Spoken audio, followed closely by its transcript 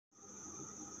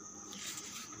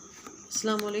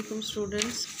Assalamu alaikum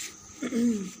students.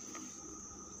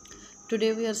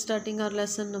 Today we are starting our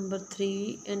lesson number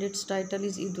 3 and its title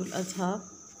is Eid al-Adha.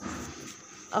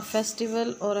 A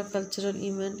festival or a cultural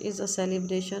event is a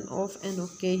celebration of an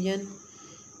occasion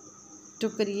to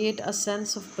create a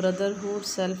sense of brotherhood,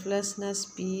 selflessness,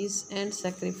 peace and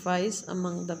sacrifice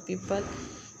among the people.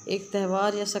 एक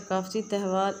त्यौहार या सकाफती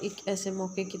त्यौहार एक ऐसे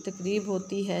मौके की तकरीब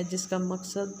होती है जिसका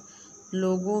मकसद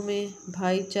लोगों में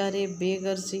भाईचारे,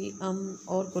 बेगर्जी, अमन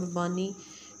और कुर्बानी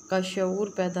का शऊर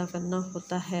पैदा करना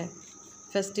होता है।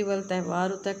 फेस्टिवल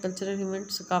त्यौहार होता है, कल्चरल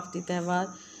इवेंट सकाफती त्यौहार,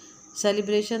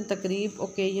 सेलिब्रेशन तकरीब,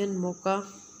 ओकेजन मौका,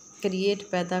 क्रिएट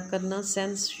पैदा करना,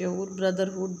 सेंस शऊर,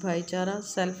 ब्रदरहुड भाईचारा,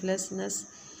 सेल्फलेसनेस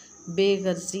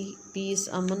बेगर्जी, पीस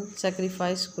अमन,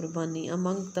 सेक्रीफाइस कुर्बानी,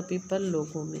 अमंग द पीपल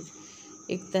लोगों में।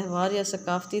 एक त्यौहार या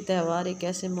सकाफती त्यौहार एक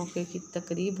ऐसे मौके की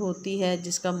तकरीब होती है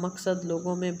जिसका मकसद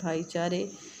लोगों में भाईचारे,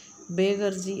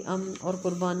 बेगर्जी, अमन और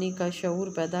कुर्बानी का शऊर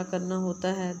पैदा करना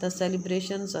होता है। The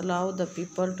celebrations allow the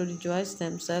people to rejoice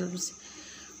themselves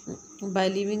by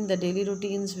living the daily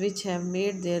routines which have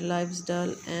made their lives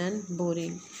dull and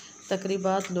boring.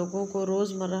 तकरीबात लोगों को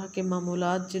रोज़मर्रा के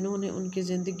मामूलात जिन्होंने उनकी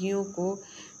ज़िंदगियों को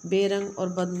बेरंग और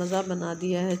बदमज़ा बना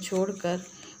दिया है छोड़कर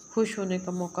खुश होने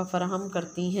का मौका फराहम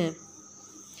करती हैं।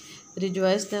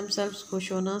 रिजॉइस देमसेल्व्स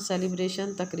खुश होना,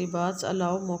 सेलिब्रेशन तकरीबात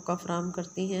अलाउ मौका फराहम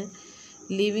करती हैं,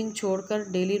 लिविंग छोड़कर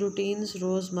डेली रूटीन्स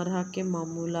रोज़मर्रा के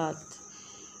मामूलात,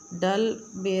 डल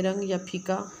बेरंग या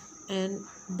फीका एंड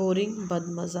बोरिंग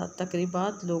बदमज़ा।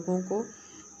 तकरीबात लोगों को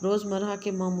रोज़मर्रा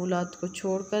के मामूलात को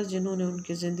छोड़कर जिन्होंने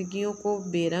उनकी ज़िंदगियों को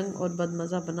बेरंग और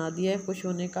बदमज़ा बना दिया है खुश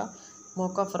होने का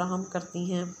मौका फराहम करती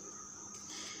हैं।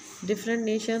 Different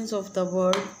Nations of the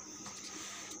world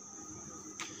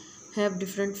have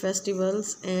different festivals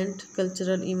and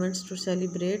cultural events to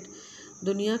celebrate.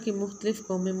 दुनिया की मुख्तलिफ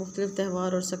कौमें मुख्तलिफ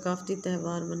त्यौहार और सकाफती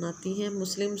त्यौहार मनाती हैं।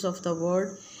 Muslims of the world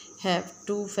have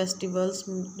 2 festivals.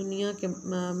 दुनिया के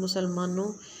मुसलमानों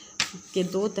के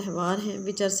 2 त्यौहार हैं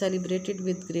which are celebrated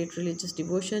with great religious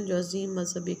devotion, जो अजीम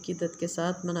मजहबी अकीदत के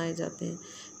साथ मनाए जाते हैं।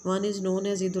 One is known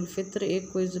as Eid ul Fitr,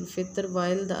 एक को Eid ul Fitr,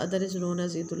 while the other is known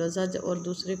as Eid ul Azha, और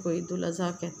दूसरे को ईद उल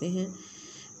अज़हा कहते हैं।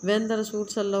 When the रसूल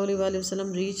सल्लल्लाहु अलैहि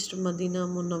वसल्लम reached मदीना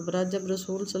मुनव्वरा, जब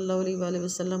रसूल सल्लल्लाहु अलैहि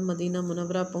वसल्लम मदीना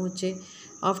मुनव्वरा पहुँचे,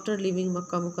 आफ्टर लिविंग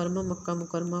मक्का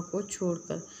मुकरमा को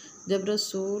छोड़कर, जब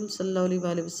रसूल सल्लल्लाहु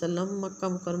अलैहि वसल्लम मक्का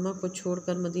मुकरमा को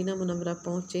छोड़कर मदीना मुनव्वरा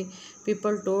पहुँचे,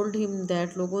 पीपल टोल्ड हिम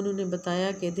दैट, लोगों ने उन्हें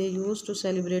बताया कि दे use to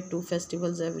celebrate 2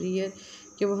 festivals every year,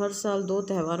 कि वो हर साल 2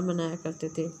 त्यौहार मनाया करते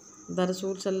थे। द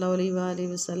रसूल सल्लल्लाहु अलैहि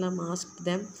वसल्लम आस्क्ड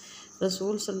देम,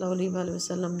 रसूल सल्लल्लाहु अलैहि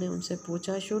वसल्लम ने उनसे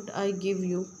पूछा, should I give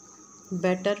you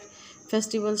better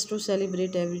festivals to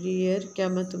celebrate every year, क्या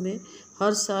मैं तुम्हें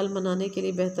हर साल मनाने के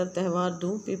लिए बेहतर त्यौहार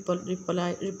दूँ? पीपल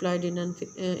रिप्लाइड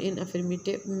इन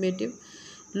अफर्मेटिव,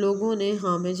 लोगों ने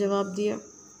हाँ में जवाब दिया।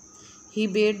 ही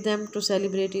bed them to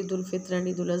celebrate Eid ul Fitr and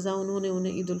Eid ul Azha, उन्होंने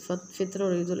उन्हें ईद उल फित्र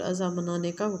और ईद उल अज़हा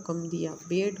मनाने का हुक्म दिया,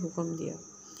 हुक्म दिया।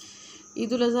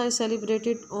 Eid ul Azha is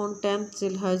celebrated on 10th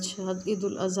ज़िलहज, Eid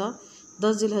ul Azha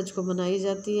 10 ज़िलहज को मनाई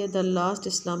जाती है। द लास्ट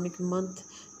इस्लामिक मंथ,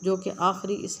 जो कि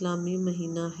आखिरी इस्लामी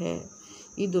महीना है।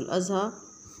 ईद उल अज़हा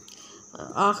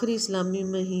आखिरी इस्लामी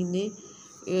महीने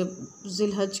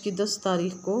ज़िलहज की 10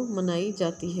 तारीख को मनाई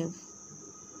जाती है।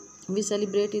 We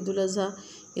celebrate Eid ul Azha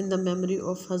in the memory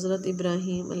of हज़रत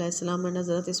इब्राहीम अलैहिस्सलाम एंड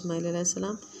हज़रत इस्माईल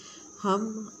अलैहिस्सलाम,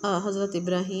 हम हज़रत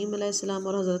इब्राहीम अलैहिस्सलाम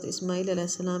और हज़रत इस्माईल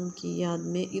अलैहिस्सलाम की याद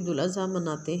में ईद उल अज़हा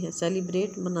मनाते हैं,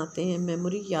 सेलिब्रेट मनाते हैं,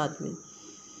 मेमोरी याद में।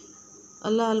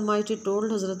 Allah Almighty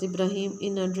told हज़रत Ibrahim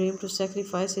in a dream to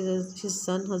sacrifice his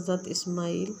son हज़रत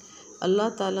इस्माईल, अल्लाह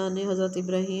ताला ने हज़रत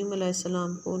इब्राहीम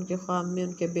अलैहिस्सलाम को उनके ख्वाब में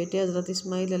उनके बेटे हज़रत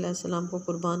इस्माईल अलैहिस्सलाम को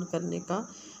कुर्बान करने का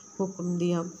हुक्म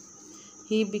दिया।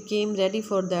 He became ready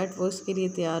for that, वो इसके लिए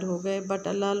तैयार हो गए। But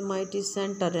Allah Almighty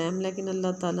sent a ram, लेकिन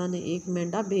अल्लाह ताला ने एक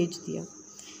मेंढा भेज दिया।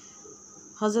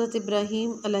 हज़रत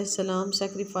इब्राहीम अलैहिस्सलाम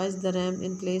sacrificed the ram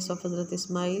in place of हज़रत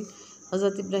इस्माईल,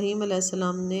 हज़रत इब्राहीम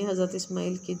अलैहिस्सलाम ने हज़रत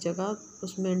इस्माईल की जगह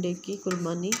उस मेंढे की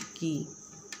कुर्बानी की।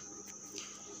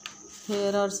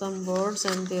 Here are some words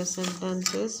and their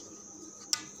sentences.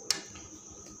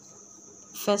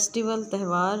 Festival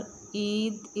त्यौहार,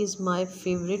 Eid is my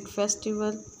favourite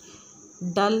festival.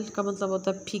 डल का मतलब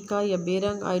होता है फीका या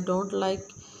बेरंग, I don't like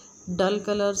dull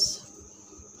colours.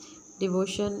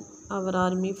 Devotion, our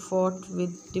army fought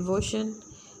with devotion.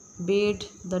 Bed,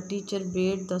 the teacher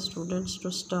bed the students to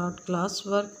start class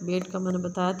work, bed का मैंने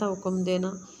बताया था हुक्म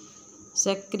देना।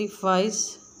 Sacrifice,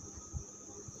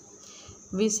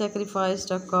 we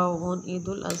sacrificed a cow on Eid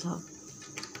ul Azha.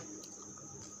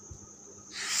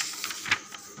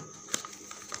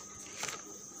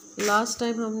 Last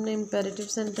time हमने इम्पेरेटिव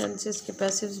सेंटेंसेस के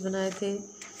passives बनाए थे।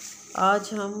 आज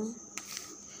हम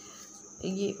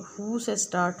ये हु से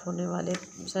स्टार्ट होने वाले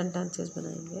सेंटेंसेस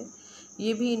बनाएंगे।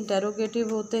 ये भी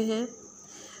इंटेरोगेटिव होते हैं,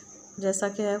 जैसा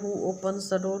कि है हु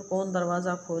ओपन्स द डोर, कौन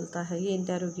दरवाज़ा खोलता है, ये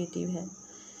इंटेरोगेटिव है।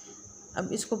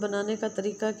 अब इसको बनाने का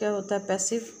तरीका क्या होता है,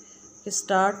 पैसिव के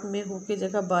स्टार्ट में हु की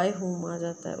जगह बाय हुम आ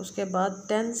जाता है, उसके बाद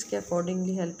टेंस के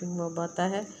अकॉर्डिंगली हेल्पिंग वर्ब आता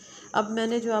है। अब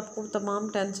मैंने जो आपको तमाम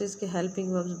टेंसेस के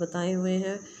हेल्पिंग वर्ब्स बताए हुए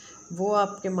हैं वो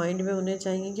आपके माइंड में होने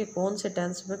चाहिए कि कौन से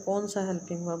टेंस में कौन सा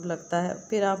हेल्पिंग वर्ब लगता है,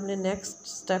 फिर आपने नेक्स्ट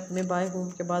स्टेप में बाय होम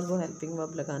के बाद वो हेल्पिंग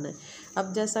वर्ब लगाना है।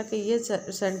 अब जैसा कि ये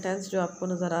सेंटेंस जो आपको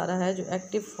नज़र आ रहा है जो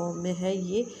एक्टिव फॉर्म में है,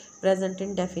 ये प्रेजेंट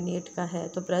इंडेफिनिट का है।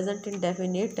 तो प्रेजेंट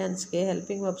इंडेफिनिट टेंस के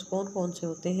हेल्पिंग वर्ब्स कौन कौन से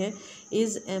होते हैं,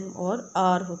 इज़, एम और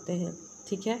आर होते हैं।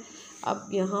 ठीक है, अब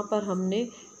यहाँ पर हमने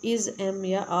इज़, एम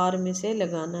या आर में से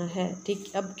लगाना है।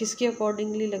 ठीक, अब किसके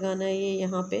अकॉर्डिंगली लगाना है,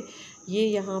 ये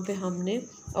यहाँ पे हमने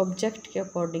ऑब्जेक्ट के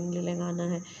अकॉर्डिंगली लगाना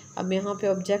है। अब यहाँ पे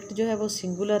ऑब्जेक्ट जो है वो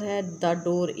सिंगुलर है, द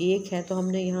डोर एक है, तो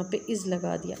हमने यहाँ पे इज़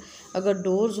लगा दिया। अगर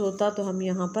डोर्स होता तो हम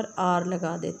यहाँ पर आर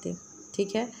लगा देते।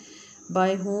 ठीक है,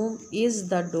 bye home is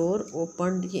the door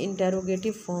opened, ये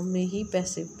इंटेरोगेटिव फॉर्म में ही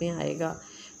पैसिव में आएगा।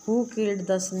 Who killed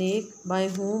the snake, bye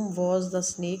home was the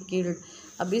snake killed.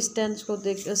 अब इस सेंटेंस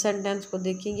को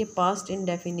देखिए, ये पास्ट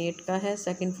इंडेफिनेट का है,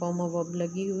 सेकंड फॉर्म ऑफ वर्ब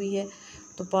लगी हुई है।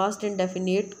 तो पास्ट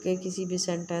इंडेफिनेट के किसी भी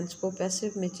सेंटेंस को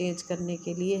पैसिव में चेंज करने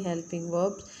के लिए हेल्पिंग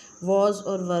वर्ब्स वॉज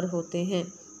और वर होते हैं।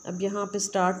 अब यहाँ पे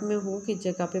स्टार्ट में हु की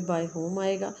जगह पे बाय होम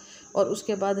आएगा और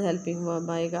उसके बाद हेल्पिंग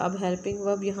वर्ब आएगा। अब हेल्पिंग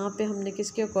वर्ब यहाँ पे हमने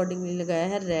किसके अकॉर्डिंगली लगाया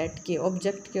है, रैट के,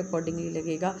 ऑब्जेक्ट के अकॉर्डिंगली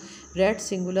लगेगा। रैट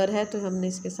सिंगुलर है तो हमने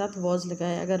इसके साथ वॉज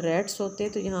लगाया, अगर रैट्स होते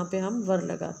तो यहाँ पे हम वर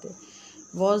लगाते।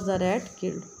 Was the rat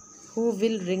killed, who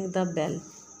will ring the bell.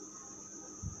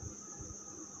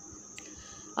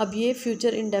 अब ये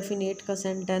फ्यूचर इंडेफिनेट का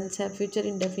सेंटेंस है। फ्यूचर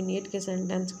इंडेफिनेट के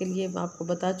सेंटेंस के लिए आपको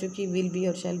बता चुकी, विल बी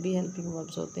और शैल बी हेल्पिंग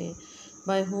वर्ब्स होते हैं।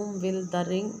 Bye home will the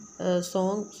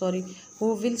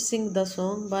who will sing the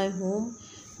song, bye home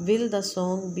will the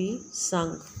song be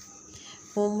संग।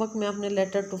 होमवर्क में आपने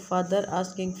letter to father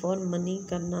asking for money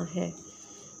करना है।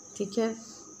 ठीक है,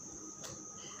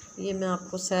 ये मैं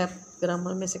आपको सैप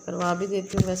ग्रामर में से करवा भी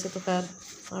देती हूँ, वैसे तो खैर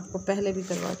आपको पहले भी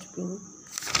करवा चुकी हूँ।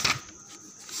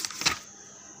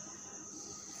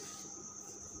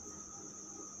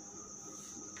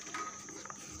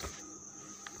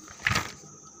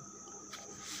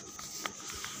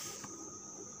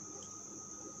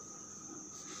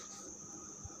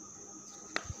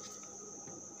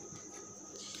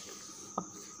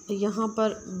 यहाँ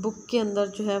पर बुक के अंदर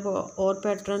जो है वो और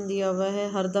पैटर्न दिया हुआ है,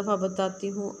 हर दफ़ा बताती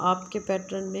हूँ। आपके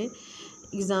पैटर्न में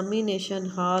एग्ज़ामिनेशन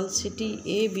हॉल, सिटी,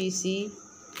 ABC,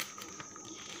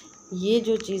 ये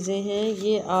जो चीज़ें हैं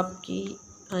ये आपकी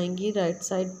आएंगी राइट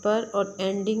साइड पर, और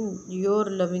एंडिंग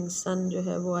योर लविंग सन जो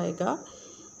है वो आएगा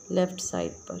लेफ़्ट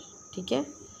साइड पर। ठीक है,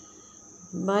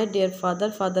 माय डियर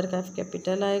फादर, फादर का F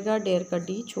कैपिटल आएगा, डेयर का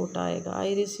D छोटा आएगा।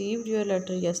 I received your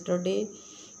letter yesterday,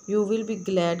 you will be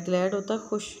glad, glad होता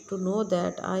खुश, to know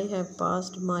that I have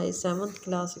passed my 7th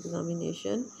class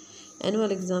examination,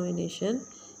 annual examination,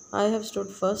 I have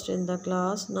stood first in the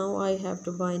class, now I have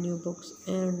two by new books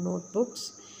and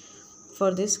notebooks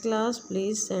for this class,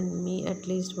 please send me at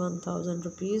least 1000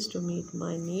 rupees two meet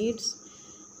my needs,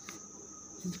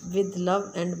 with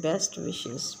love and best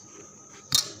wishes.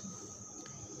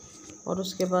 और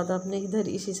उसके बाद आपने इधर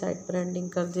इसी side पर ending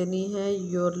कर देनी है,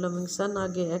 योर लविंग सन,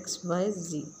 आगे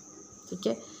XYZ। ठीक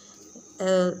है,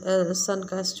 सन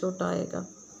का S छोटा आएगा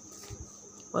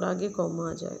और आगे कॉमा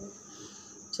आ जाएगा।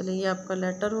 चलिए, ये आपका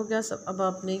लेटर हो गया सब। अब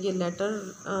आपने ये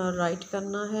लेटर राइट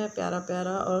करना है प्यारा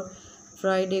प्यारा, और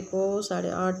फ्राइडे को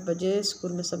 8:30 बजे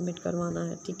स्कूल में सबमिट करवाना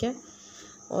है। ठीक है,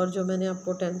 और जो मैंने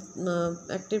आपको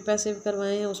एक्टिव पैसिव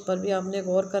करवाए हैं उस पर भी आपने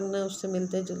गौर करना है, उससे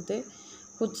मिलते जुलते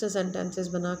खुद से सेंटेंसेस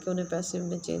बना के उन्हें पैसिव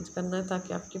में चेंज करना है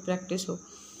ताकि आपकी प्रैक्टिस हो।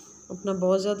 अपना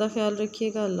बहुत ज़्यादा ख्याल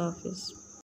रखिएगा। अल्लाह हाफिज़।